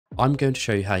I'm going to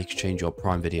show you how you can change your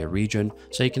Prime Video region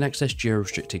so you can access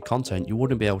geo-restricted content you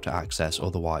wouldn't be able to access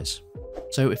otherwise.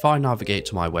 So if I navigate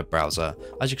to my web browser,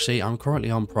 as you can see I'm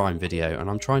currently on Prime Video and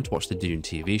I'm trying to watch the Dune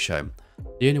TV show.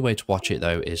 The only way to watch it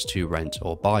though is to rent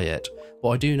or buy it, but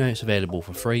I do know it's available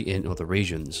for free in other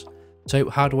regions. So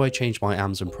how do I change my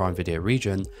Amazon Prime Video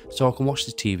region so I can watch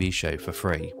the TV show for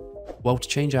free? Well, to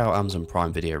change our Amazon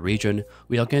Prime Video region,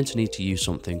 we are going to need to use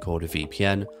something called a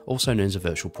VPN, also known as a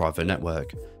virtual private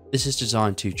network. This is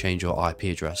designed to change your IP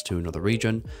address to another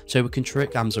region, so we can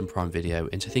trick Amazon Prime Video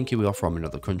into thinking we are from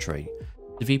another country.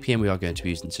 The VPN we are going to be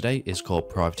using today is called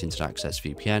Private Internet Access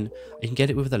VPN. You can get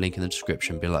it with the link in the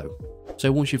description below.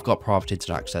 So once you've got Private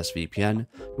Internet Access VPN,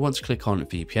 you want to click on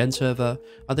VPN server,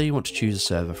 and then you want to choose a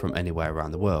server from anywhere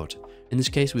around the world. In this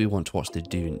case, we want to watch the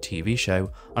Dune TV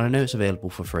show, and I know it's available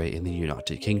for free in the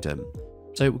United Kingdom.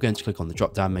 So we're going to click on the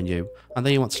drop down menu, and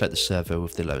then you want to select the server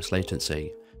with the lowest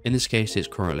latency. In this case, it's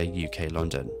currently UK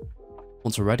London.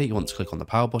 Once we're ready, you want to click on the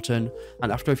power button,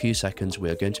 and after a few seconds we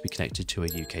are going to be connected to a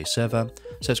UK server,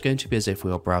 so it's going to be as if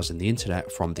we are browsing the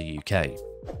internet from the UK.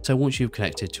 So once you've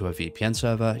connected to a VPN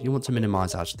server, you want to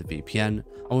minimize out of the VPN,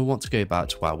 and we want to go back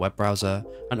to our web browser,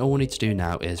 and all we need to do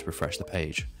now is refresh the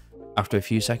page. After a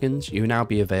few seconds, you will now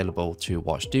be available to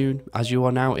watch Dune, as you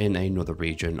are now in another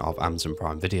region of Amazon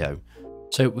Prime Video.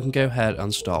 So we can go ahead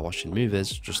and start watching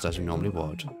movies just as we normally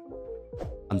would.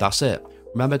 And that's it.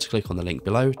 Remember to click on the link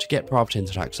below to get Private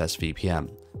Internet Access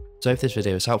VPN. So if this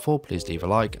video is helpful, please leave a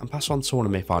like and pass on to someone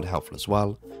who may find it helpful as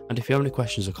well. And if you have any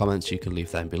questions or comments, you can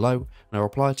leave them below and I'll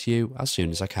reply to you as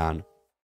soon as I can.